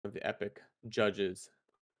or the Epic judges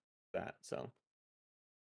that. So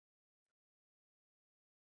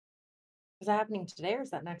Is that happening today or is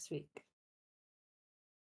that next week?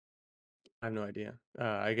 I have no idea.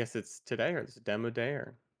 I guess it's today or it's demo day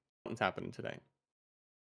or something's happening today.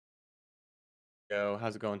 Yo,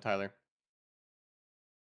 how's it going, Tyler?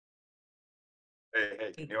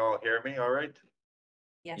 Hey, can you all hear me all right?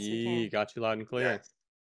 Yes, we Yee, can. got you loud and clear. Yes.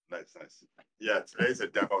 Nice. Yeah, today's a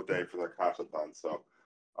demo day for the hackathon, so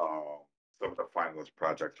some of the finalist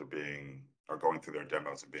projects are going through their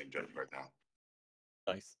demos and being judged right now.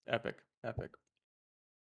 Nice. Epic.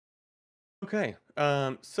 Okay.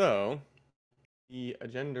 So the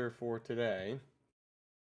agenda for today,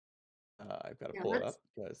 I've got to Yeah, pull it let's up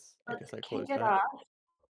because I let's guess I kick closed it that. off.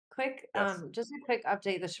 Yes. Just a quick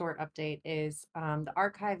update. The short update is the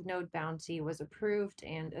archive node bounty was approved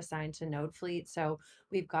and assigned to Node Fleet. So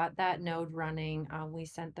we've got that node running. We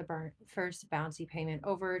sent the first bounty payment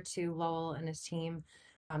over to Lowell and his team.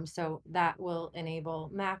 So that will enable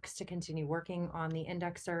Max to continue working on the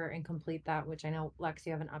indexer and complete that, which I know Lex,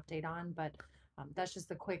 you have an update on, but that's just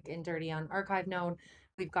the quick and dirty on archive node.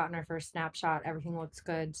 We've gotten our first snapshot. Everything looks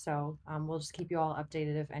good. So we'll just keep you all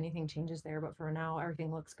updated if anything changes there. But for now,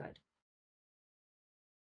 everything looks good.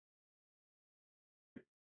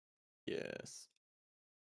 Yes.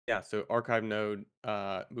 Yeah. So archive node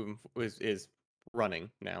is running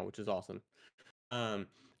now, which is awesome. Um,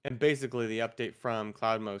 and basically the update from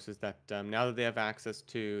CloudMos is that now that they have access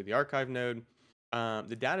to the archive node,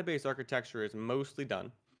 the database architecture is mostly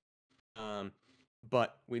done.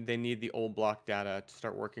 But they need the old block data to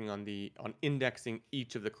start working on indexing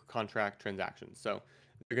each of the contract transactions. So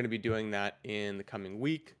they're going to be doing that in the coming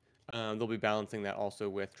week. They'll be balancing that also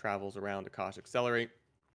with travels around Akash Accelerate.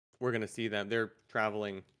 We're going to see them. They're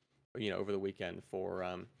traveling, over the weekend for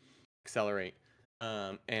Accelerate,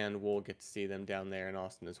 and we'll get to see them down there in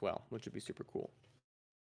Austin as well, which would be super cool.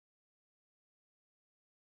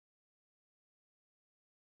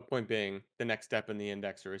 Point being, the next step in the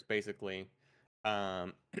indexer is basically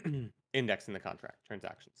um, indexing the contract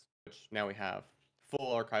transactions, which now we have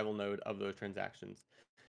full archival node of those transactions,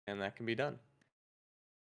 and that can be done.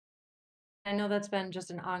 I know that's been just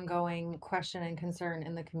an ongoing question and concern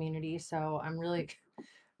in the community, so I'm really,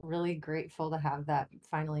 really grateful to have that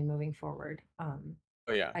finally moving forward.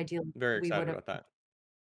 Oh yeah, Ideally, very we would excited have about that.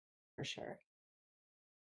 for sure.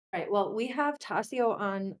 Right. Well, we have Tassio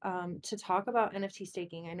on to talk about NFT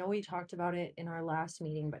staking. I know we talked about it in our last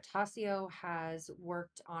meeting, but Tassio has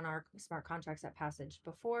worked on our smart contracts at Passage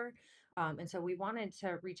before. And so we wanted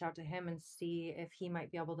to reach out to him and see if he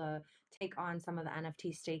might be able to take on some of the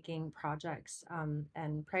NFT staking projects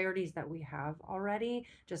and priorities that we have already,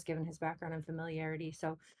 just given his background and familiarity.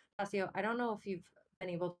 So, Tassio, I don't know if you've been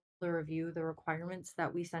able to review the requirements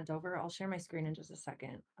that we sent over. I'll share my screen in just a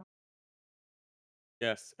second.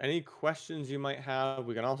 Yes. Any questions you might have,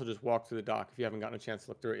 we can also just walk through the doc if you haven't gotten a chance to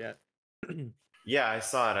look through it yet. Yeah, I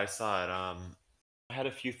saw it. I had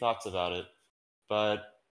a few thoughts about it, but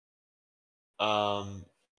um,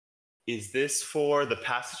 is this for the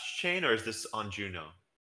passage chain or is this on Juno?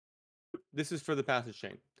 This is for the passage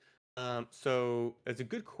chain. So it's a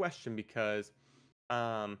good question because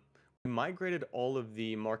um, we migrated all of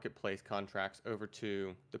the marketplace contracts over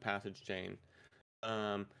to the passage chain.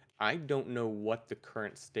 Um, I don't know what the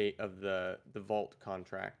current state of the Vault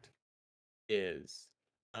contract is.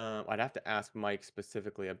 I'd have to ask Mike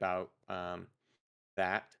specifically about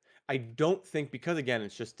that. I don't think, because again,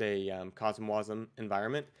 it's just a CosmWasm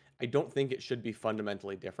environment. I don't think it should be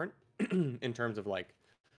fundamentally different in terms of like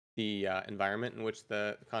the environment in which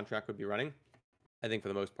the contract would be running. I think for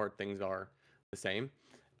the most part, things are the same.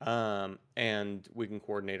 And we can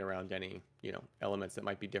coordinate around any, elements that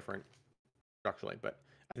might be different structurally. But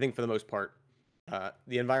I think for the most part,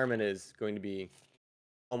 the environment is going to be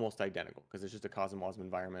almost identical because it's just a CosmWasm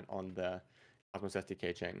environment on the Cosmos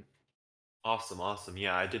SDK chain. Awesome.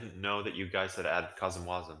 Yeah, I didn't know that you guys had added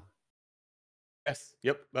CosmWasm. Yes.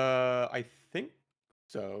 Yep. I think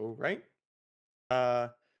so, right? I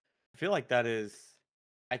feel like that is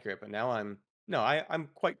accurate, but now I'm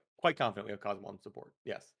quite confident we have CosmWasm support.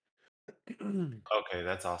 Yes. Okay,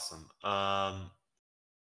 that's awesome.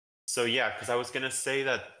 So yeah, because I was gonna say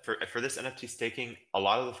that for this NFT staking, a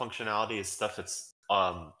lot of the functionality is stuff that's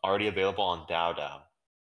already available on DAO.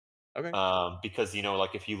 Okay. Because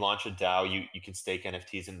like if you launch a DAO, you can stake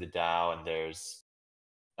NFTs in the DAO, and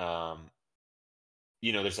um,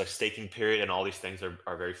 there's like staking period, and all these things are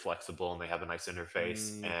very flexible, and they have a nice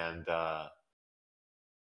interface, Mm, and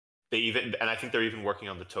I think they're even working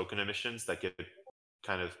on the token emissions that get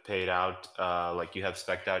kind of paid out, like you have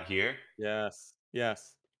specced out here. yes.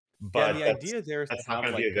 Yes. Yeah, and but the that's idea there is to that's not have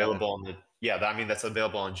going to be like available on the I mean that's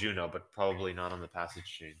available on Juno, but probably not on the Passage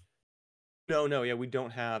chain. no, yeah, we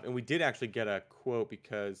don't have, and we did actually get a quote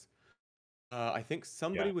because I think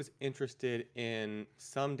somebody Yeah. was interested in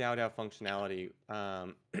some DAO functionality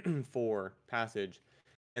for Passage,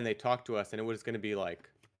 and they talked to us, and it was going to be like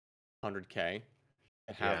 100K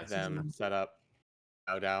to Yeah, have it's them Mhm. set up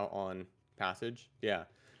DAO on Passage. Yeah.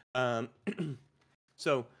 Um,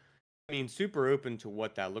 so, I mean, super open to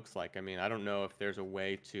what that looks like. I mean, I don't know if there's a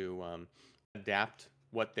way to adapt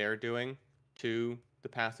what they're doing to the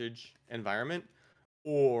Passage environment,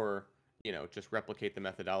 or just replicate the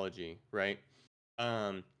methodology, right?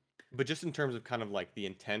 Um, but just in terms of kind of like the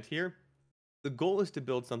intent here, the goal is to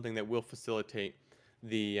build something that will facilitate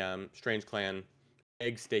the Strange Clan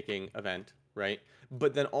egg staking event, right?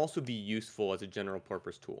 But then also be useful as a general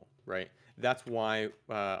purpose tool, right? That's why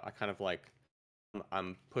I kind of like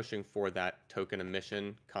I'm pushing for that token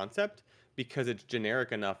emission concept, because it's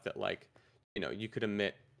generic enough that like you could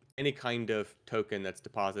emit any kind of token that's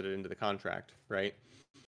deposited into the contract, right?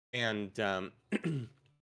 And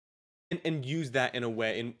and use that in a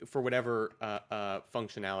way for whatever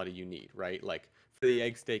functionality you need, right? Like for the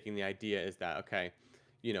egg staking, the idea is that okay,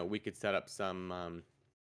 we could set up some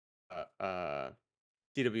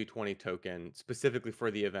CW20 token specifically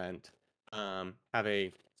for the event, have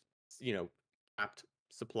a capped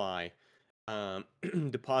supply,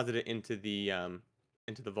 deposit it into the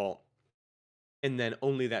vault, and then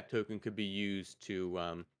only that token could be used to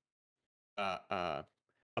uh, uh,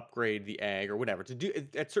 upgrade the egg or whatever to do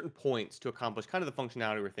at certain points to accomplish kind of the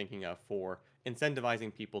functionality we're thinking of for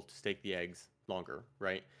incentivizing people to stake the eggs longer,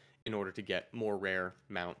 right? In order to get more rare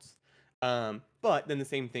mounts. But then the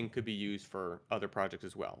same thing could be used for other projects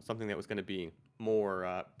as well, something that was going to be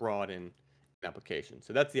more broad in application.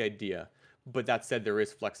 So that's the idea. But that said, there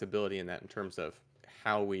is flexibility in that in terms of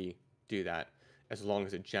how we do that, as long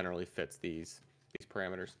as it generally fits these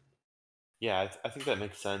parameters. Yeah, I think that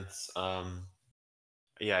makes sense.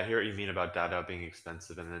 Yeah, I hear what you mean about DAO being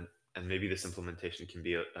expensive, and maybe this implementation can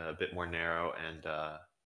be a bit more narrow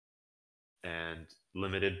and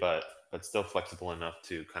limited, but still flexible enough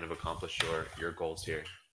to kind of accomplish your goals here.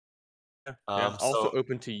 Yeah. Also So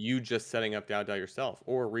open to you just setting up DAO yourself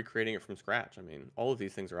or recreating it from scratch. I mean, all of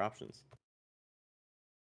these things are options.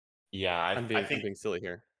 yeah, I'm think being silly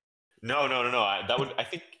here. no.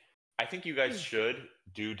 I think you guys should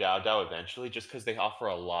do DAO eventually, just because they offer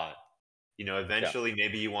a lot. Eventually,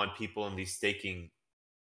 maybe you want people in these staking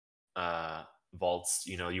vaults.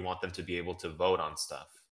 You want them to be able to vote on stuff,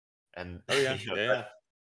 and Oh yeah, yeah.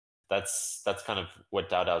 that's kind of what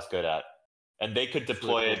DAO is good at. And they could It's really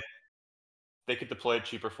deploy it. cool. They could deploy it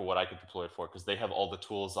cheaper for what I could deploy it for, because they have all the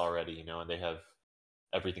tools already, and they have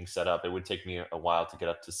everything set up. It would take me a while to get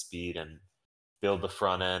up to speed and build the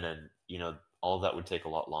front end, and all of that would take a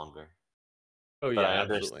lot longer. Oh But yeah, I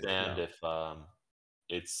absolutely. understand No. if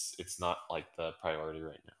it's not like the priority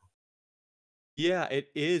right now. Yeah, it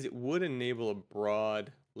is. It would enable a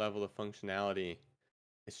broad level of functionality.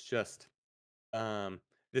 It's just um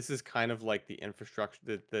this is kind of like the infrastructure.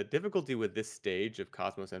 The difficulty with this stage of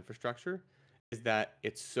Cosmos infrastructure is that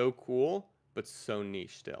it's so cool but so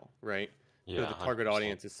niche still, right? So Yeah, the target 100%.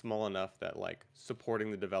 audience is small enough that like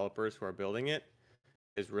supporting the developers who are building it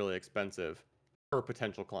is really expensive per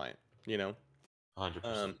potential client, you know? 100%.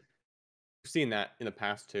 Um, we've seen that in the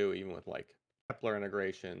past too, even with like Kepler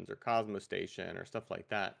integrations or Cosmos Station or stuff like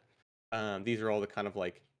that. These are all the kind of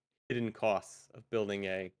like hidden costs of building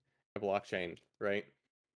a blockchain, right?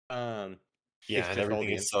 Um, Yeah, it's and just all everything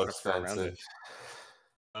the is so infrastructure around expensive. it.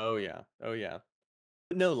 Oh yeah, oh yeah.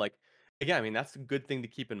 No, like again, I mean that's a good thing to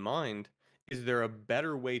keep in mind. Is there a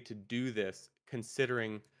better way to do this,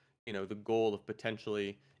 considering the goal of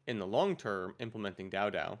potentially in the long term implementing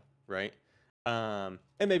DAO, right? And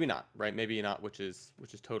maybe not, right? Maybe not, which is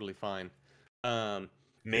totally fine.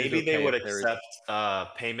 It is Maybe they okay would if there is.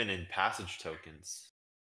 accept payment in passage tokens.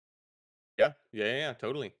 Yeah,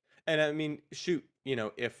 totally. And I mean, shoot,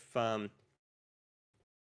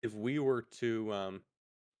 if we were to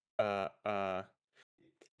uh uh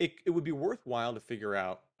it would be worthwhile to figure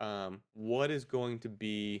out what is going to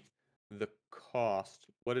be the cost,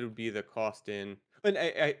 what it would be the cost in, and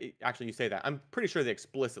actually you say that. I'm pretty sure they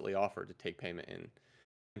explicitly offer to take payment in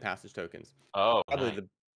passage tokens. Oh, Probably nice.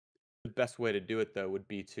 the best way to do it though would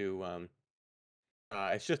be to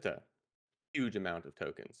it's just a huge amount of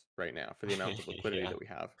tokens right now for the amount of liquidity Yeah, that we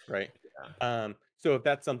have, right? yeah. So if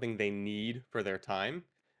that's something they need for their time,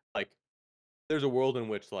 like there's a world in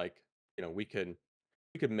which like we could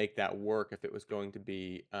make that work if it was going to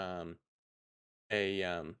be a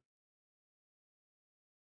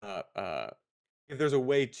uh, if there's a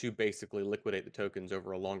way to basically liquidate the tokens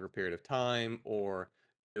over a longer period of time or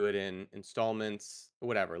do it in installments,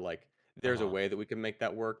 whatever, like there's a Uh-huh. way that we can make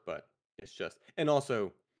that work, but it's just, and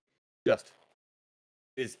also just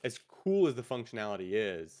is as cool as the functionality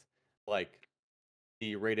is, like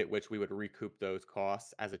the rate at which we would recoup those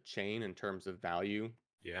costs as a chain in terms of value,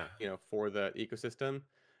 Yeah. for the ecosystem,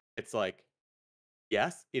 it's like,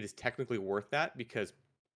 yes, it is technically worth that because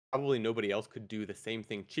probably nobody else could do the same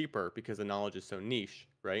thing cheaper because the knowledge is so niche,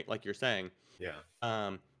 right? Like you're saying. Yeah.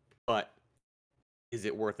 Um, but is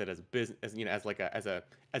it worth it as a business, as like as a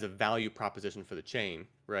value proposition for the chain,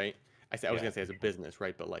 right? I was Yeah. gonna say as a business,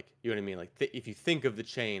 right? But like, you know what I mean? Like, if you think of the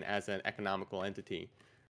chain as an economical entity,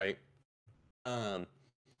 right? Um,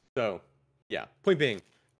 so yeah. Point being,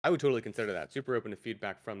 I would totally consider that. Super open to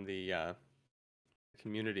feedback from the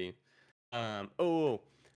community. So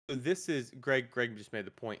this is Greg. Greg just made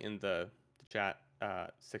the point in the chat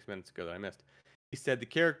 6 minutes ago that I missed. He said the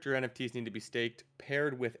character NFTs need to be staked,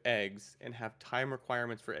 paired with eggs, and have time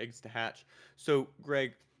requirements for eggs to hatch. So,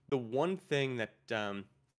 Greg, the one thing that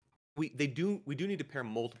we do need to pair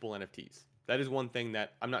multiple NFTs. That is one thing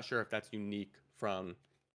that I'm not sure if that's unique from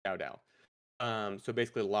DAO DAO. So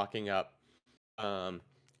basically locking up um,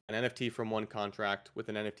 an NFT from one contract with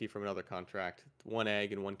an NFT from another contract, one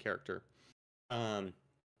egg and one character. Um,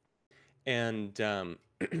 and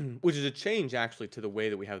which is a change actually to the way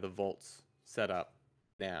that we have the vaults set up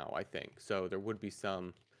now, I think. So there would be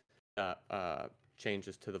some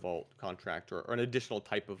changes to the vault contract, or an additional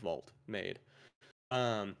type of vault made.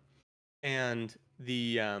 Um, and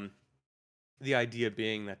the idea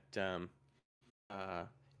being that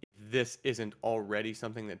if this isn't already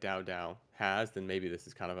something that DAO DAO has, then maybe this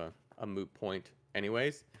is kind of a moot point,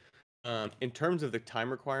 anyways. In terms of the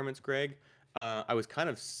time requirements, Greg, I was kind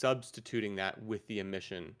of substituting that with the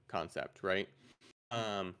emission concept, right?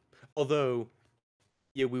 Um, Although,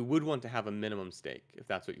 yeah, we would want to have a minimum stake if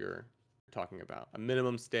that's what you're talking about, a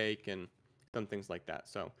minimum stake and some things like that.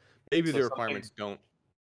 So maybe So the requirements don't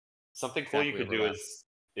something cool you exactly could do overlap.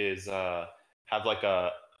 is have like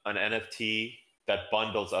an NFT that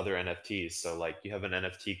bundles other NFTs. So like you have an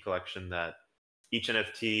NFT collection that each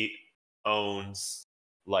NFT owns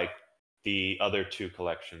like the other two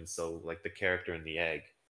collections, so like the character and the egg.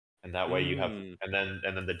 And that way you have Mm, and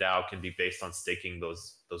then the DAO can be based on staking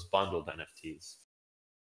those bundled NFTs.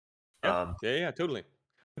 yeah, Um, yeah, yeah, totally.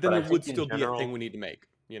 But then but there I think would in still be a thing general, we need to make.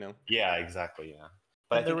 yeah, exactly, yeah.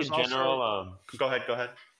 But I And there think was in also, general, go ahead, go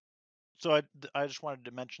ahead. so I just wanted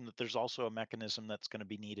to mention that there's also a mechanism that's going to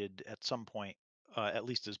be needed at some point, at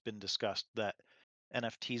least has been discussed, that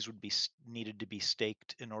NFTs would be needed to be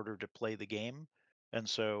staked in order to play the game, and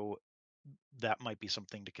so that might be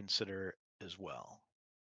something to consider as well.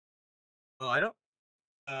 Oh, I don't.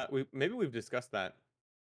 We've discussed that.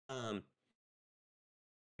 Um,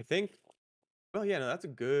 I think. Well, yeah, no, that's a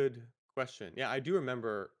good question. Yeah, I do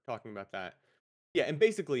remember talking about that. Yeah, and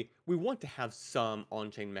basically, we want to have some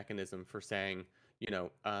on-chain mechanism for saying,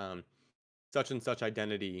 such and such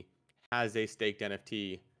identity has a staked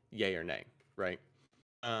NFT, yay or nay, right?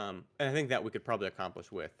 And I think that we could probably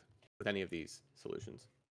accomplish with any of these solutions.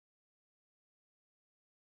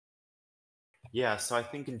 Yeah, so I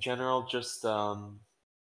think in general, just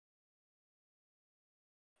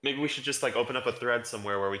maybe we should just like open up a thread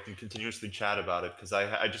somewhere where we can continuously chat about it, because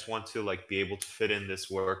I just want to like be able to fit in this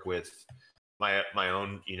work with my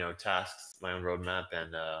own tasks, my own roadmap,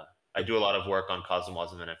 and I do a lot of work on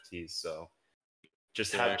Cosmos and NFTs, so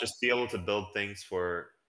Yeah. just be able to build things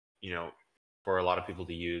for you know for a lot of people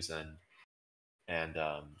to use, and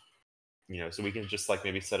so we can just like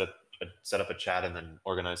maybe set up a chat and then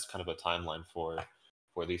organize kind of a timeline for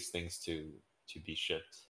these things to be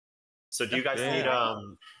shipped. So do you guys Yeah.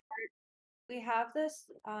 need We have this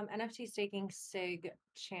NFT staking SIG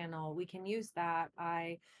channel. We can use that.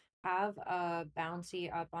 I have a bounty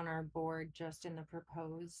up on our board just in the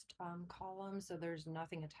proposed column, so there's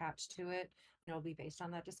nothing attached to it. It'll be based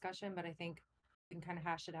on that discussion, but I think we can kind of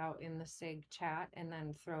hash it out in the SIG chat and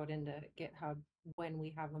then throw it into GitHub when we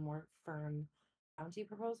have a more firm bounty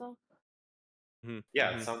proposal.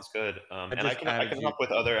 Yeah, it sounds good. I And I just can added you. help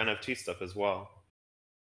with other NFT stuff as well.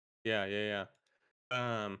 Yeah, yeah,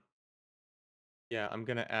 yeah. Yeah, I'm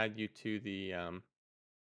gonna add you to the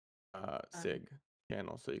SIG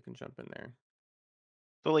channel so you can jump in there.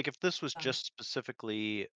 So, like, if this was Um, just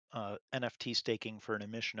specifically NFT staking for an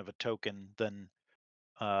emission of a token, then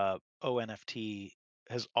ONFT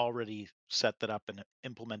has already set that up and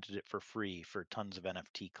implemented it for free for tons of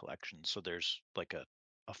NFT collections. So there's like a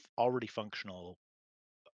already functional,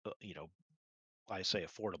 I say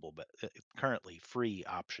affordable, but currently free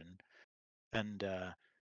option. And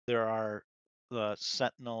there are the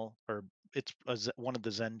Sentinel, or one of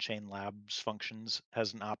the Zen Chain Labs functions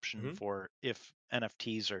has an option Mhm. for if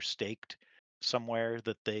NFTs are staked somewhere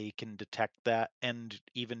that they can detect that and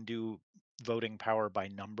even do voting power by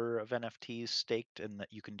number of NFTs staked, and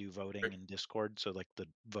that you can do voting Great. in Discord, so like the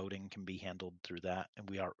voting can be handled through that. And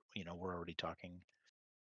we're already talking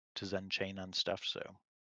to Zen Chain on stuff, so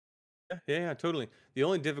Yeah, totally. The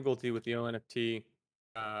only difficulty with the ONFT,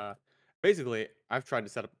 uh, basically, I've tried to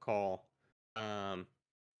set up a call,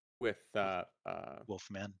 with Wolf, uh,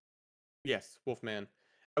 Wolfman. yes, Wolfman.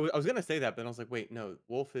 I was gonna say that, but I was like, wait, no,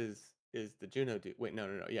 Wolf is the Juno dude. Wait,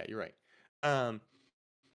 no. Yeah, you're right. Um,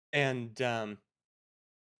 and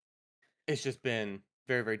it's just been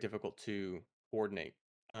very, very difficult to coordinate.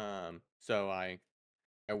 So I,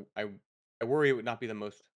 I, I worry it would not be the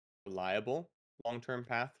most reliable long-term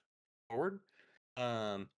path forward.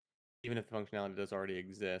 Um, even if the functionality does already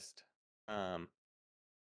exist. Um,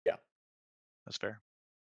 yeah, That's fair.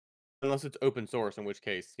 unless it's open source, in which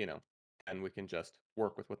case, and we can just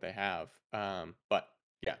work with what they have. But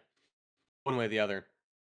yeah, one way or the other.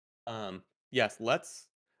 Yes, let's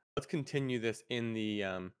continue this in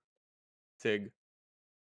the SIG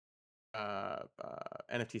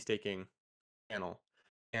NFT staking channel,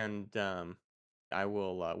 and I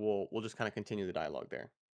will we'll just kind of continue the dialogue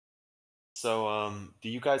there. So, do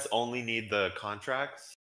you guys only need the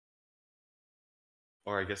contracts,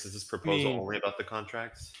 or I guess is this I proposal mean, only about the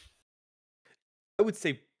contracts? I would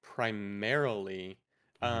say primarily,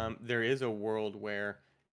 Mhm. there is a world where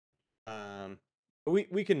um, we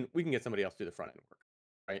can get somebody else to do the front end work,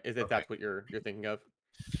 right? If Okay. that's what you're thinking of.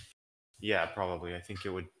 Yeah, probably. I think it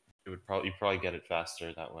would probably you probably get it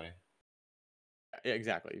faster that way. Yeah,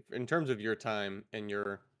 exactly. In terms of your time and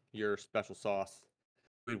your special sauce,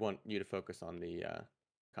 we'd want you to focus on the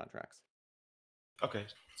contracts. Okay,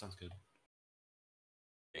 sounds good.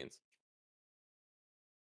 Gains.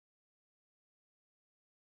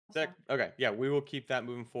 Sick. Awesome. Okay, yeah, we will keep that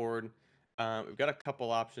moving forward. We've got a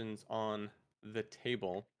couple options on the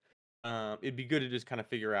table. It'd be good to just kind of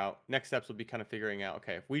figure out. Next steps will be kind of figuring out.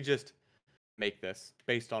 Okay, if we just make this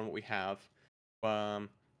based on what we have, um,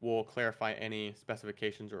 we'll clarify any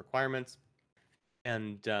specifications or requirements,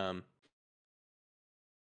 and then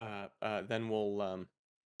we'll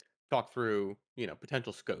talk through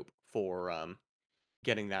potential scope for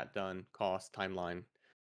getting that done, cost, timeline.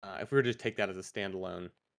 If we were to just take that as a standalone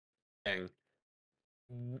thing,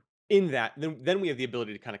 in that, then we have the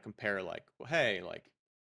ability to kind of compare, like, well, hey, like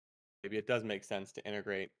maybe it does make sense to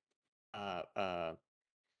integrate uh, uh,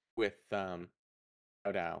 with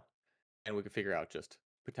DAO, and we can figure out just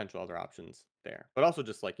potential other options there. But also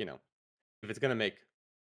just like if it's going to make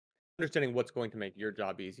understanding what's going to make your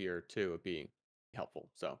job easier too would be helpful.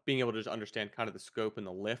 So being able to just understand kind of the scope and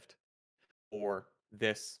the lift for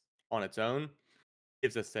this on its own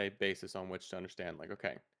gives us a basis on which to understand, like,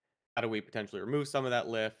 okay, how do we potentially remove some of that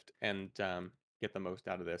lift and get the most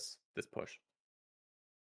out of this push.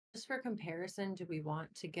 Just for comparison, do we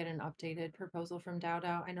want to get an updated proposal from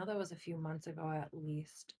DAO? I know that was a few months ago at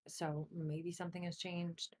least, so maybe something has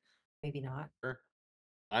changed, maybe not. Sure.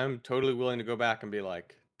 I'm totally willing to go back and be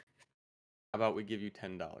like, how about we give you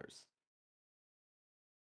 $10?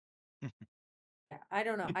 Yeah, I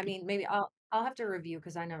don't know. I mean, maybe I'll have to review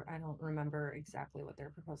because I don't remember exactly what their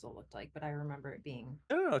proposal looked like, but I remember it being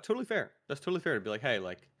No, totally fair. That's totally fair to be like, hey,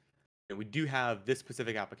 like, we do have this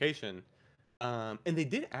specific application. And they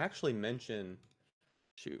did actually mention,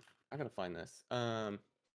 shoot, I gotta find this. They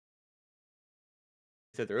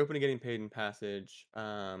said they're open to getting paid in passage.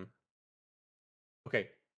 Okay,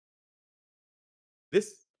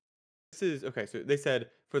 this this is okay. So they said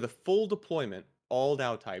for the full deployment, all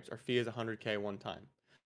DAO types are fee is 100K one time,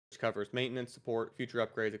 which covers maintenance, support, future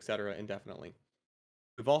upgrades, etc. indefinitely.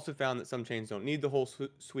 We've also found that some chains don't need the whole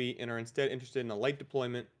suite and are instead interested in a light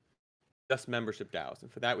deployment, just membership DAOs,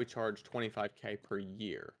 and for that we charge 25K per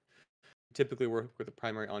year. We typically work with a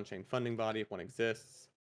primary on-chain funding body if one exists,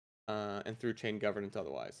 and through chain governance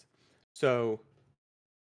otherwise. So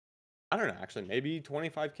I don't know, actually, maybe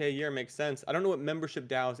 25K a year makes sense. I don't know what membership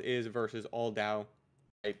DAOs is versus all DAO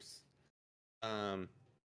types. Um,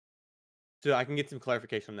 so I can get some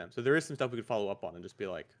clarification on them. So there is some stuff we could follow up on and just be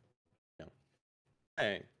like,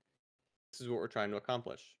 hey, this is what we're trying to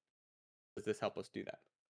accomplish. Does this help us do that?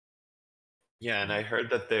 Yeah, and I heard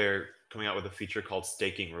that they're coming out with a feature called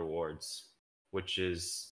staking rewards, which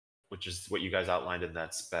is what you guys outlined in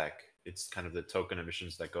that spec. It's kind of the token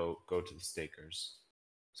emissions that go to the stakers.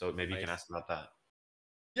 So maybe you can Nice. ask about that.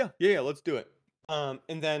 Yeah, let's do it. And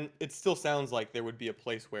then it still sounds like there would be a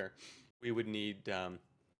place where we would need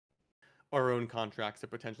our own contracts to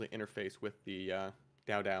potentially interface with the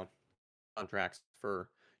DAO. contracts for,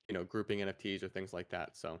 grouping NFTs or things like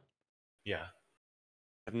that. So Yeah.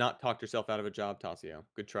 have not talked yourself out of a job, Tasio.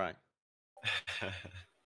 Good try.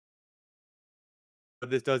 But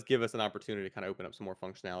this does give us an opportunity to kind of open up some more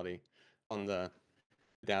functionality on the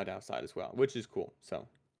DAO side as well, which is cool. So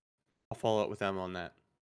I'll follow up with them on that.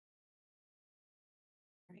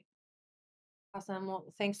 Right. Awesome.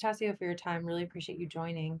 Well, thanks, Tassio, for your time. Really appreciate you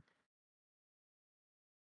joining.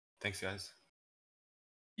 Thanks, guys.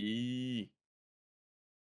 Yee.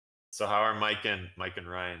 So how are Mike and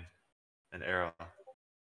Ryan and Arrow?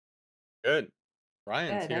 Good.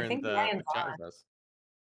 Ryan's Good. here I in think the Ryan's chat on. with us.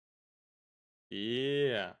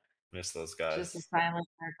 Yeah. Miss those Just a guys. silent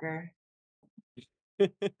worker.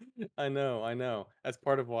 I know. That's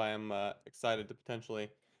part of why I'm excited to potentially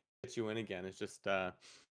get you in again. Is just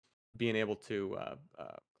being able to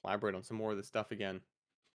collaborate on some more of this stuff again.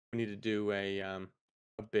 We need to do a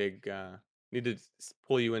big need to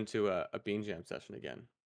pull you into a Bean Jam session again.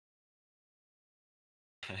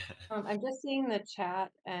 I'm just seeing the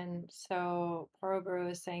chat, and so Porobro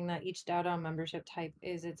is saying that each DAO membership type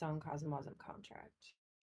is its own CosmWasm contract.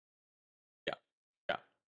 Yeah. Okay.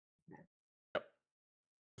 Yep.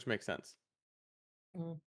 Which makes sense.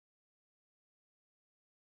 Mm.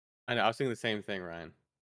 I know. I was thinking the same thing, Ryan.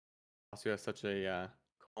 Also, you have such a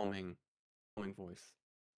calming voice.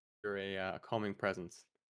 You're a calming presence.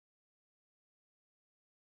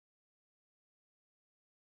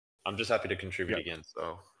 I'm just happy to contribute Yep. again.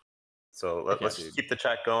 So Heck yeah, let's dude. keep the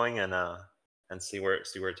chat going and see where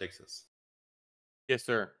it takes us. Yes,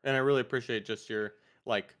 sir. And I really appreciate just your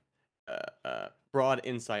like broad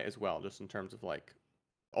insight as well, just in terms of like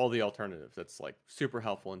all the alternatives. That's like super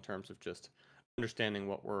helpful in terms of just understanding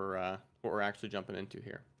what we're actually jumping into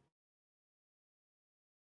here.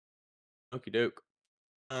 Okie doke.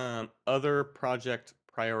 Other project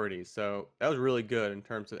priorities. So that was really good in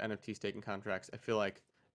terms of NFT staking contracts. I feel like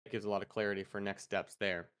it gives a lot of clarity for next steps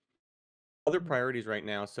there. Other Mhm. priorities right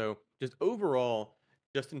now. So just overall,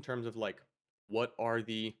 just in terms of like what are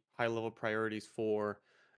the high level priorities for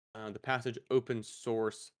the Passage open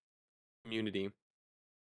source community.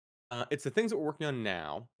 It's the things that we're working on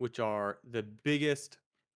now, which are the biggest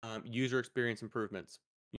user experience improvements.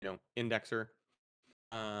 Indexer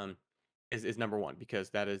um, is number one because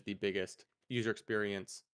that is the biggest user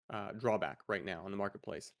experience drawback right now on the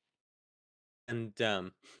marketplace. And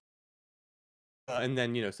then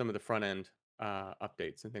some of the front end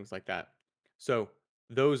updates and things like that. So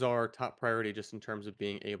those are top priority just in terms of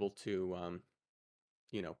being able to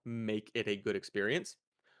make it a good experience.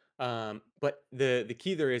 But the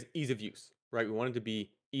key there is ease of use, right? We want it to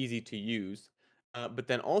be easy to use, but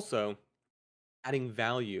then also adding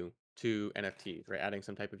value to NFTs, right? Adding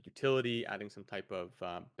some type of utility, adding some type of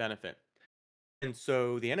benefit. And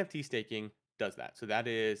so the NFT staking does that. So that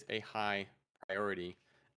is a high priority,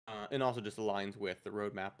 and also just aligns with the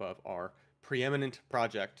roadmap of our preeminent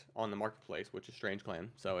project on the marketplace, which is Strange Clan.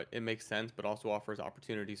 So it makes sense, but also offers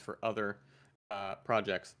opportunities for other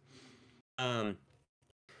projects.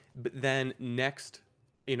 But then next,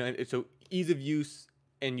 so ease of use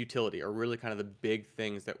and utility are really kind of the big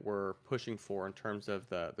things that we're pushing for in terms of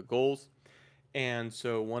the goals. And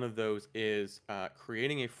so one of those is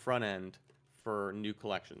creating a front end for new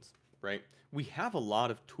collections, right? We have a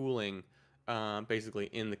lot of tooling basically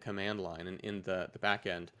in the command line and in the back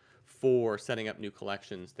end for setting up new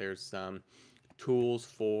collections. There's tools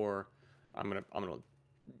for I'm gonna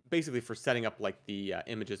basically for setting up like the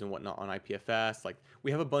images and whatnot on IPFS. Like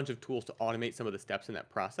we have a bunch of tools to automate some of the steps in that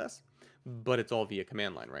process, but it's all via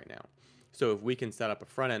command line right now. So if we can set up a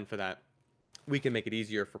front end for that, we can make it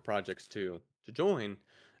easier for projects to join.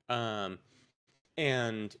 Um,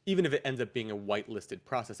 and even if it ends up being a whitelisted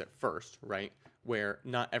process at first, right, where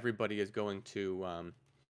not everybody is going to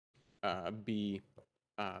be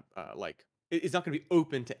like it's not going to be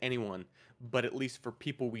open to anyone, but at least for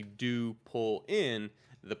people we do pull in,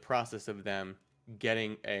 the process of them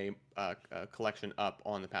getting a collection up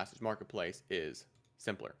on the Passage marketplace is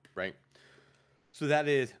simpler, right? So that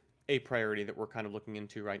is a priority that we're kind of looking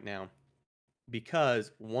into right now,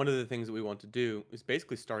 because one of the things that we want to do is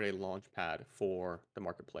basically start a launch pad for the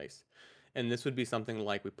marketplace. And this would be something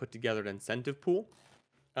like we put together an incentive pool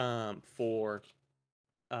for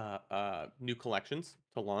new collections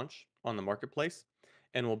to launch on the marketplace.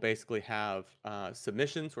 And we'll basically have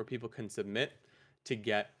submissions where people can submit to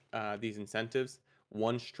get these incentives.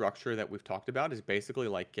 One structure that we've talked about is basically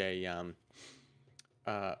like a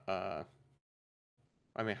I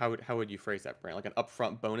mean, how would you phrase that, Brand? Like an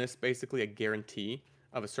upfront bonus, basically a guarantee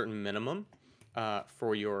of a certain minimum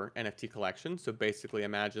for your NFT collection. So basically,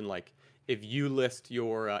 imagine like if you list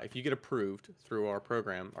your if you get approved through our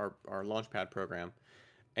program, our Launchpad program,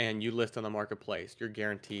 and you list on the marketplace, you're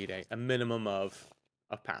guaranteed a minimum of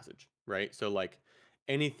passage, right? So like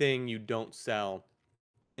anything you don't sell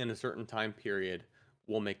in a certain time period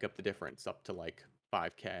will make up the difference up to like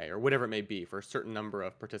 5K or whatever it may be for a certain number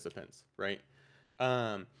of participants, right?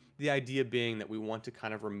 Um, the idea being that we want to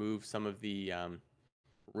kind of remove some of the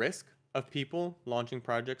risk of people launching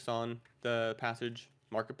projects on the Passage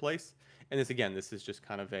marketplace. And this is just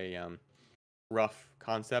kind of a rough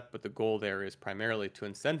concept, but the goal there is primarily to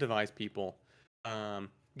incentivize people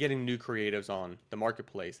getting new creatives on the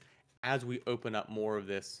marketplace as we open up more of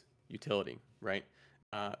this utility, right?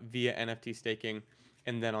 Via NFT staking.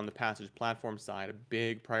 And then on the Passage platform side, a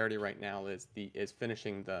big priority right now is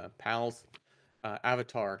finishing the PALS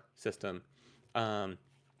avatar system,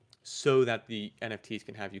 so that the NFTs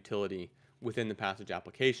can have utility within the Passage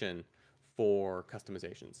application for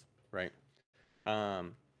customizations, right?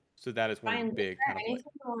 Um, so that is one Ryan, is big there kind of like,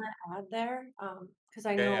 anything you want to add there? Because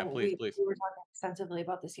I yeah, know please, please. we were talking extensively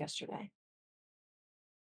about this yesterday.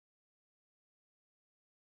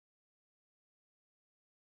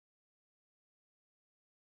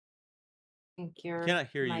 I think I your cannot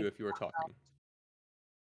hear mic. you if you are talking.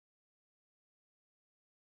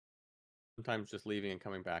 Sometimes just leaving and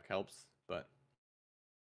coming back helps, but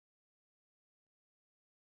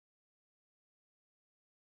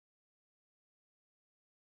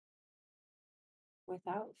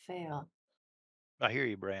Without fail. I hear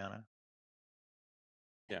you, Brianna.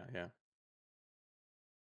 yeah, yeah.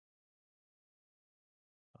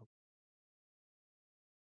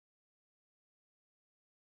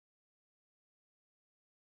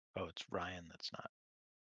 Oh, it's Ryan that's not.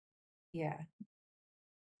 Yeah.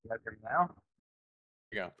 You guys hear me now?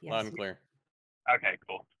 There you go. Yes. Loud and clear. Okay,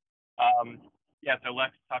 cool. Yeah, so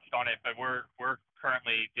Lex touched on it, but we're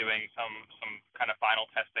currently doing some kind of final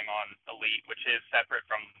testing on Elite, which is separate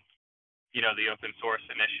from the open source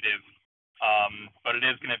initiative. But it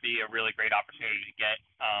is going to be a really great opportunity to get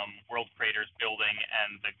world creators building,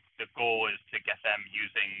 and the goal is to get them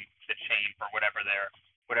using the chain for whatever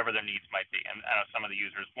their needs might be. And I know some of the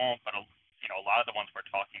users won't, but a lot of the ones we're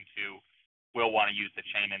talking to will want to use the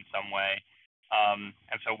chain in some way.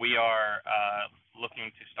 And so we are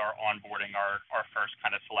looking to start onboarding our first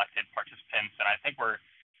kind of selected participants. And I think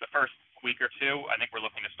the first week or two, I think we're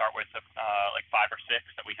looking to start with like 5 or 6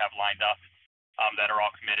 that we have lined up that are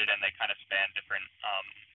all committed, and they kind of span different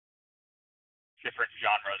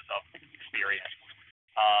genres of experience.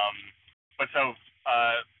 But so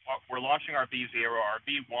we're launching our V0. Our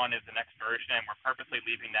V1 is the next version, and we're purposely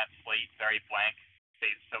leaving that slate very blank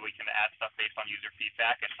so we can add stuff based on user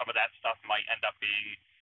feedback. And some of that stuff might end up being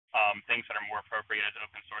things that are more appropriate as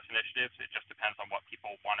open source initiatives. It just depends on what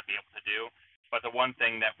people want to be able to do. But the one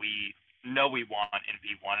thing that we know we want in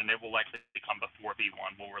V1, and it will likely come before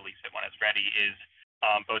V1, we'll release it when it's ready, is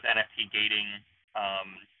both NFT gating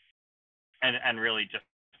and really just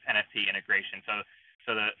NFT integration. So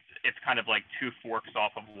it's kind of like 2 forks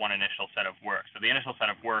off of one initial set of work. So the initial set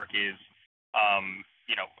of work is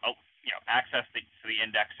access to the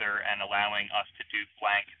indexer and allowing us to do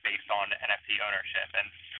blank based on NFT ownership. And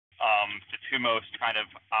the 2 most kind of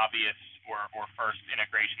obvious or first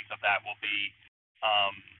integrations of that will be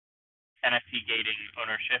NFT gating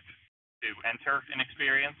ownership to enter an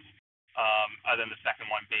experience, other than the second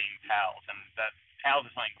one being TALs. And that TALs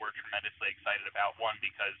is something we're tremendously excited about. One,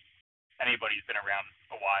 because anybody who's been around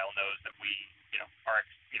a while knows that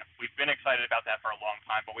we've been excited about that for a long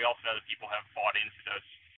time, but we also know that people have bought into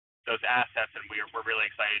those assets, and we're really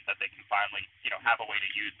excited that they can finally have a way to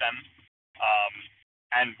use them.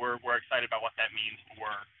 And we're excited about what that means for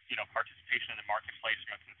participation in the marketplace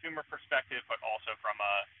from a consumer perspective, but also from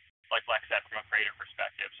like Lex said, from a creator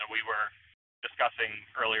perspective. So we were discussing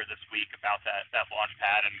earlier this week about that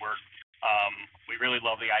Launchpad, and we really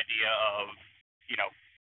love the idea of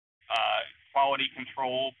quality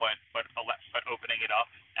control, but opening it up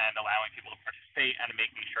and allowing people to participate, and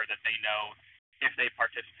making sure that they know if they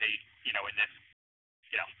participate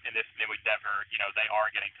in this new endeavor, they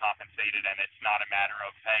are getting compensated, and it's not a matter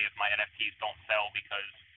of, hey, if my NFTs don't sell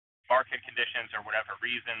because market conditions or whatever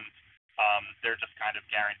reasons, they're just kind of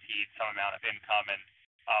guaranteed some amount of income. And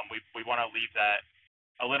we want to leave that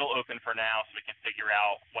a little open for now, so we can figure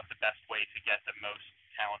out what the best way to get the most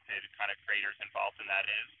talented kind of creators involved in that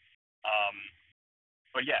is.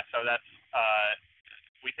 But yeah, so that's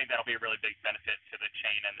we think that'll be a really big benefit to the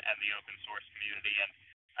chain and the open source community.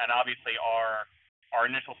 And obviously our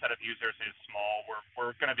initial set of users is small.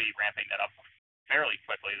 We're going to be ramping that up fairly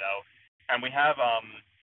quickly though, and we have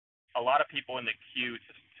a lot of people in the queue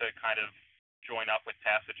to kind of join up with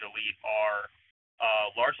Passage Elite are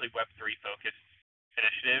largely Web3 focused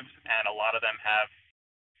initiatives, and a lot of them have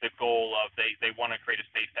the goal of they want to create a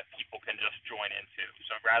space that people can just join into.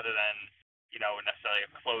 So rather than necessarily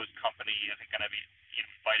a closed company isn't going to be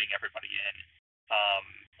inviting everybody in,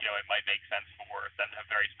 it might make sense for them to have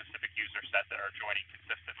very specific user set that are joining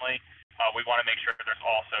consistently. We want to make sure that there's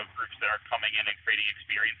also groups that are coming in and creating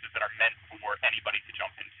experiences that are meant for anybody to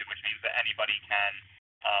jump into, which means that anybody can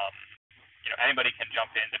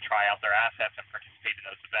jump in to try out their assets and participate in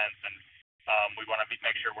those events. And we want to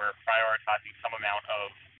make sure we're prioritizing some amount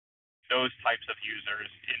of those types of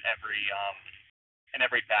users in every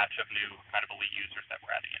batch of new kind of elite users that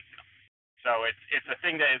we're adding into. So it's a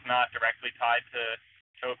thing that is not directly tied to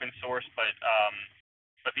open source, but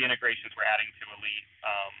the integrations we're adding to Elite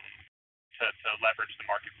to leverage the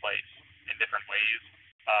marketplace in different ways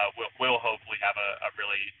will hopefully have a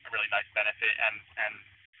really nice benefit, and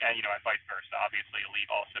vice versa. Obviously, Elite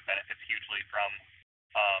also benefits hugely from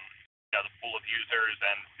the pool of users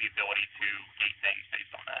and the ability to gate things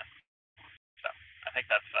based on that. So I think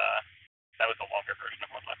that was a longer version of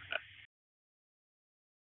what Lex said.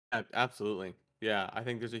 Absolutely. Yeah, I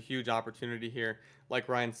think there's a huge opportunity here. Like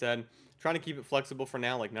Ryan said, trying to keep it flexible for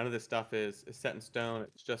now. Like none of this stuff is set in stone.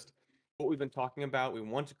 It's just what we've been talking about. We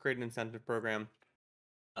want to create an incentive program,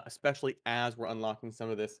 especially as we're unlocking some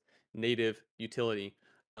of this native utility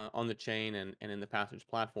on the chain and in the Passage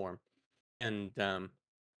platform. And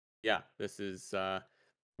yeah, this is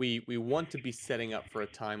we want to be setting up for a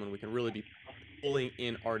time when we can really be pulling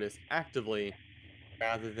in artists actively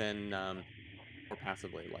rather than more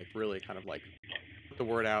passively, like really kind of like put the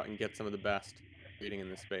word out and get some of the best reading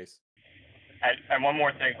in this space. And one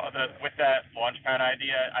more thing, with that Launchpad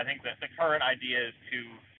idea, I think that the current idea is to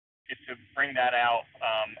bring that out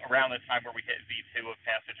around the time where we hit V2 of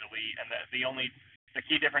Passage Elite, and the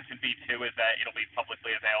key difference in V2 is that it'll be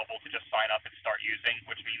publicly available to just sign up and start using,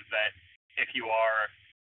 which means that if you are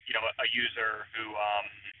a user who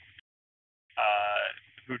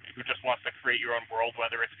just wants to create your own world,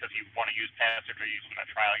 whether it's because you want to use Passage or you just want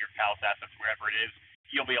to try out your pals assets wherever it is,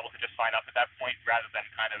 you'll be able to just sign up at that point rather than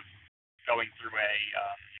kind of going through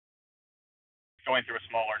a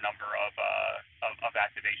smaller number of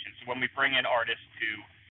activations. So when we bring in artists to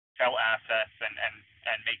sell assets and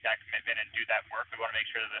make that commitment and do that work, we want to make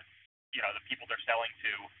sure that the people they're selling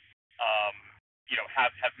to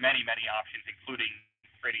have many options, including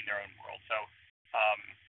creating their own world. So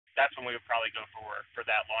that's when we would probably go for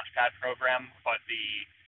that Launchpad program. But the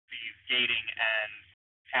gating and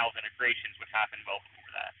PALS integrations would happen well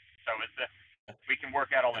before that. So we can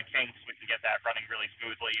work out all the kinks, we can get that running really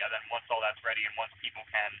smoothly, and then once all that's ready and once people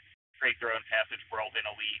can create their own Passage world in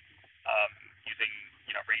Elite, using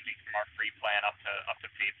ranging from our free plan up to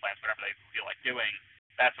paid plans, whatever they feel like doing,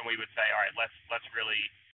 that's when we would say, all right, let's really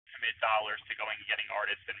commit dollars to going and getting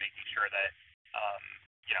artists and making sure that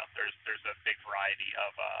there's a big variety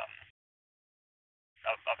of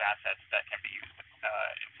assets that can be used in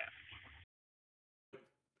Passage.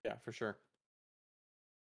 Yeah, for sure.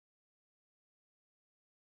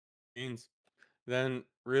 Then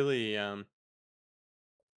really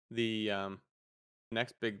the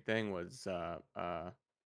next big thing was the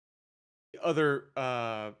other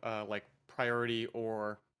like priority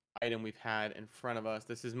or item we've had in front of us.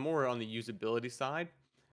 This is more on the usability side,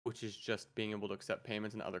 which is just being able to accept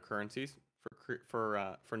payments in other currencies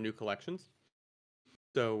for new collections.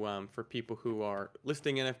 So for people who are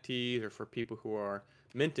listing NFTs or for people who are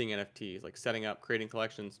minting NFTs, like setting up, creating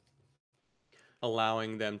collections,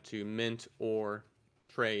 allowing them to mint or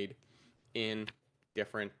trade in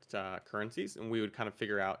different currencies. And we would kind of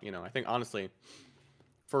figure out, I think honestly,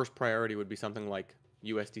 first priority would be something like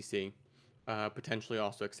USDC, potentially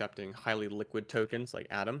also accepting highly liquid tokens like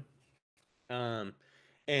Atom.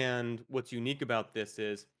 And what's unique about this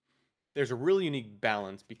is there's a really unique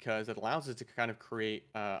balance because it allows us to kind of create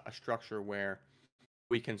a structure where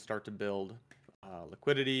we can start to build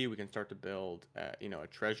liquidity. We can start to build, a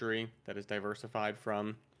treasury that is diversified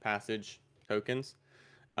from Passage tokens,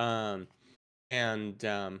 and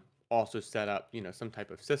also set up, some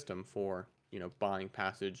type of system for, buying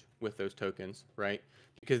Passage with those tokens, right?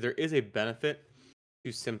 Because there is a benefit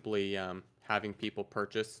to simply having people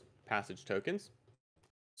purchase Passage tokens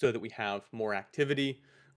so that we have more activity,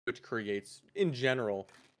 which creates, in general,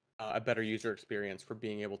 a better user experience for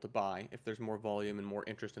being able to buy if there's more volume and more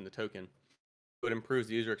interest in the token. It improves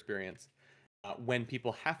the user experience when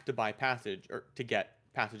people have to buy Passage or to get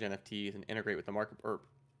Passage NFTs and integrate with the market or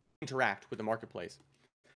interact with the marketplace.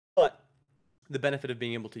 But the benefit of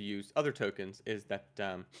being able to use other tokens is that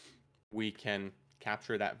we can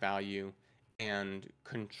capture that value and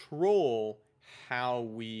control how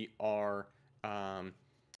we are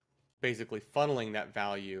basically funneling that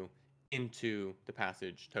value into the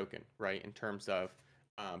Passage token, right? In terms of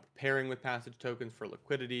pairing with Passage tokens for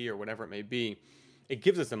liquidity or whatever it may be, it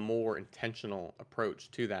gives us a more intentional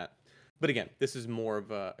approach to that. But again, this is more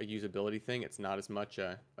of a usability thing. It's not as much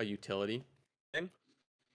a utility thing.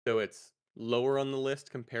 So it's lower on the list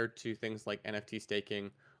compared to things like NFT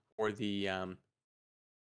staking or the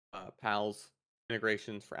PALS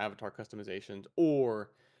integrations for avatar customizations,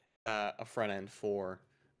 or a front end for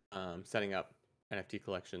setting up NFT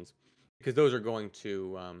collections, because those are going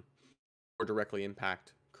to more directly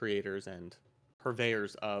impact creators and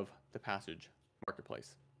purveyors of the Passage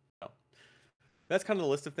marketplace. So that's kind of the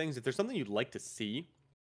list of things. If there's something you'd like to see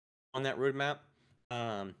on that roadmap,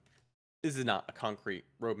 this is not a concrete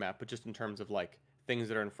roadmap, but just in terms of like things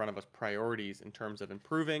that are in front of us, priorities in terms of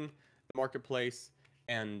improving the marketplace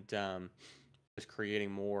and just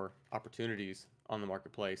creating more opportunities on the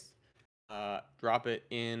marketplace, drop it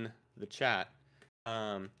in the chat.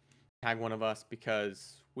 Tag one of us,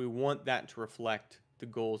 because we want that to reflect the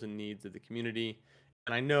goals and needs of the community.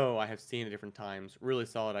 And I know I have seen at different times really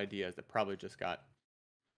solid ideas that probably just got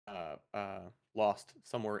lost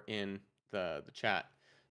somewhere in the chat.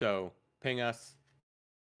 So ping us,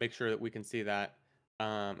 make sure that we can see that,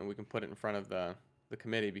 and we can put it in front of the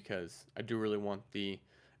committee, because I do really want the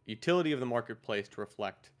utility of the marketplace to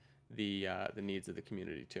reflect the needs of the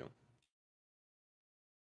community too.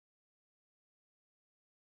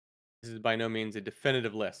 This is by no means a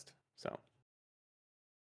definitive list, so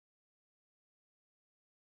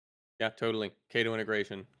yeah, totally. Cato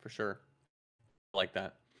integration for sure. I like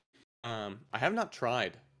that. I have not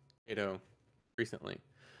tried Cato recently,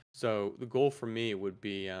 so the goal for me would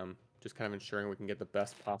be just kind of ensuring we can get the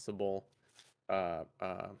best possible like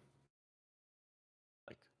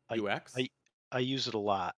UX. I use it a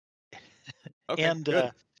lot. Okay, And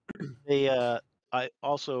good.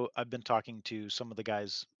 I've been talking to some of the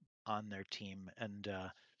guys on their team, and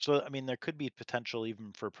so I mean there could be potential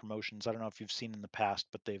even for promotions. I don't know if you've seen in the past,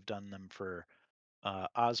 but they've done them for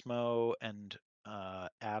Osmo and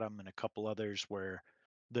Adam and a couple others, where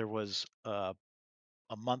there was a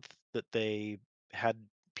month that they had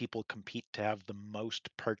people compete to have the most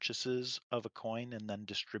purchases of a coin and then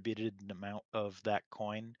distributed an amount of that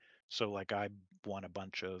coin. So like I won a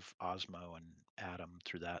bunch of Osmo and Atom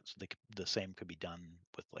through that. So the same could be done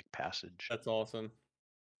with like Passage. That's awesome.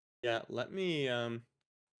 Yeah, let me I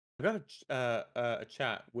got a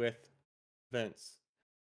chat with Vince,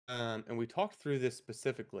 and we talked through this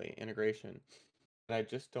specifically, integration, and I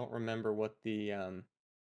just don't remember what the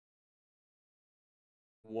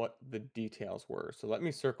details were. So let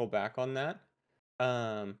me circle back on that.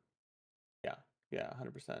 Yeah,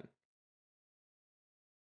 100%.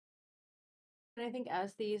 And I think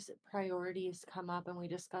as these priorities come up and we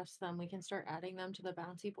discuss them, we can start adding them to the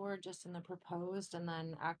bouncy board just in the proposed, and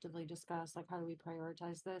then actively discuss like how do we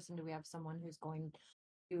prioritize this, and do we have someone who's going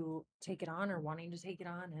to take it on or wanting to take it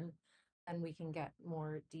on, and we can get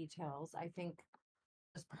more details. I think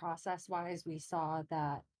just process wise, we saw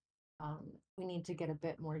that we need to get a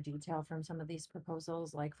bit more detail from some of these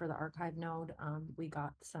proposals. Like for the archive node, we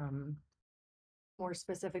got some more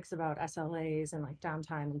specifics about SLAs and like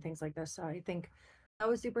downtime and things like this. So I think that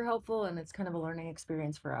was super helpful, and it's kind of a learning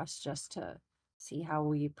experience for us just to see how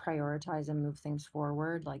we prioritize and move things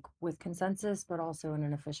forward, like with consensus, but also in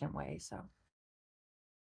an efficient way. So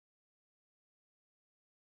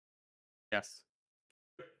Yes.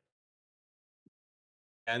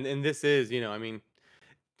 And this is, I mean,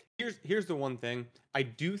 here's the one thing. I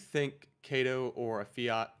do think Cato or a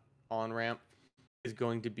fiat on ramp is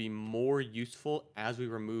going to be more useful as we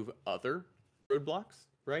remove other roadblocks,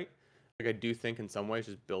 right? Like I do think in some ways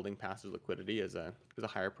just building Passage liquidity is a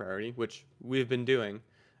higher priority, which we've been doing.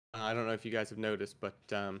 I don't know if you guys have noticed, but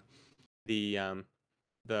the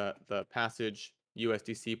Passage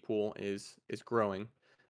USDC pool is growing,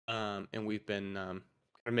 and we've been kind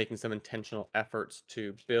of making some intentional efforts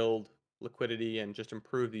to build liquidity and just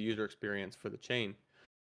improve the user experience for the chain.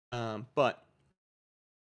 But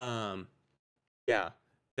yeah,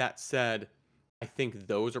 that said, I think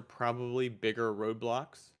those are probably bigger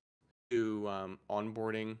roadblocks to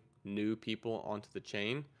onboarding new people onto the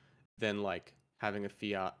chain than like having a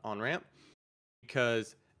fiat on ramp,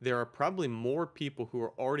 because there are probably more people who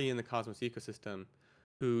are already in the Cosmos ecosystem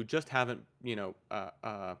who just haven't,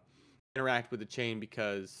 interact with the chain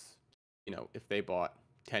because, if they bought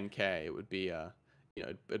 10K, it would be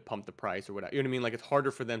it'd pump the price or whatever. You know what I mean? Like it's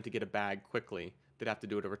harder for them to get a bag quickly. They'd have to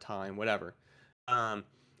do it over time, whatever.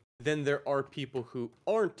 Then there are people who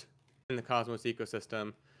aren't in the Cosmos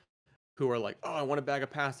ecosystem who are like, oh, I want to bag a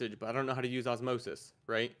passage, but I don't know how to use osmosis,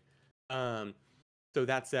 right? So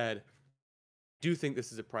that said, I do think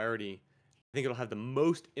this is a priority. I think it'll have the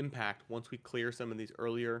most impact once we clear some of these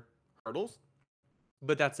earlier hurdles.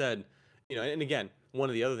 But that said, and again, one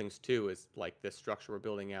of the other things too is like this structure we're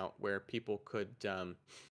building out where people could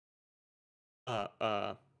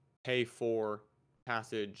pay for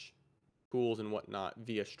passage pools and whatnot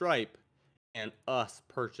via Stripe, and us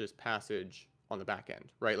purchase passage on the back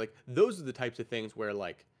end, right? Like those are the types of things where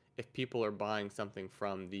like if people are buying something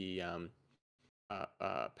from the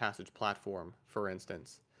passage platform, for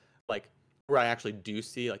instance, like where I actually do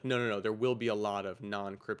see like no, there will be a lot of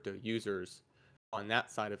non-crypto users on that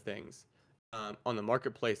side of things. On the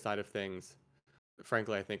marketplace side of things,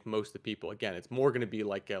 frankly, I think most of the people, again, it's more going to be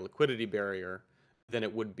like a liquidity barrier than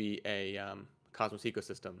it would be a Cosmos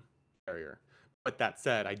ecosystem barrier. But that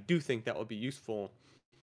said, I do think that will be useful.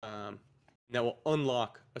 That will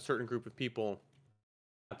unlock a certain group of people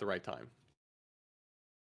at the right time.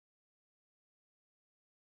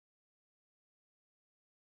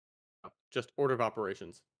 Just order of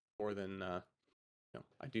operations more than, I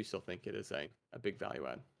do still think it is a big value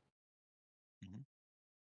add. Mhm.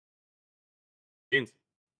 Beans.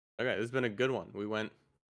 Okay, this has been a good one. We went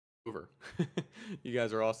over. You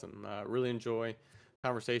guys are awesome. Really enjoy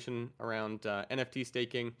conversation around NFT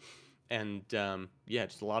staking, and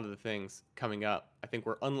just a lot of the things coming up. I think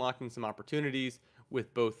we're unlocking some opportunities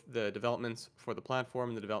with both the developments for the platform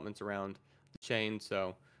and the developments around the chain.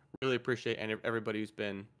 So really appreciate everybody who's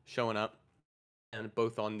been showing up, and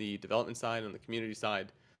both on the development side and on the community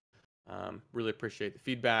side. Really appreciate the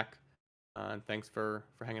feedback, and thanks for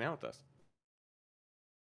hanging out with us.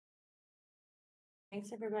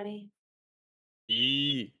 Thanks, everybody.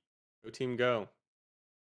 Go team, go.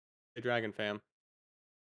 Hey, Dragon fam.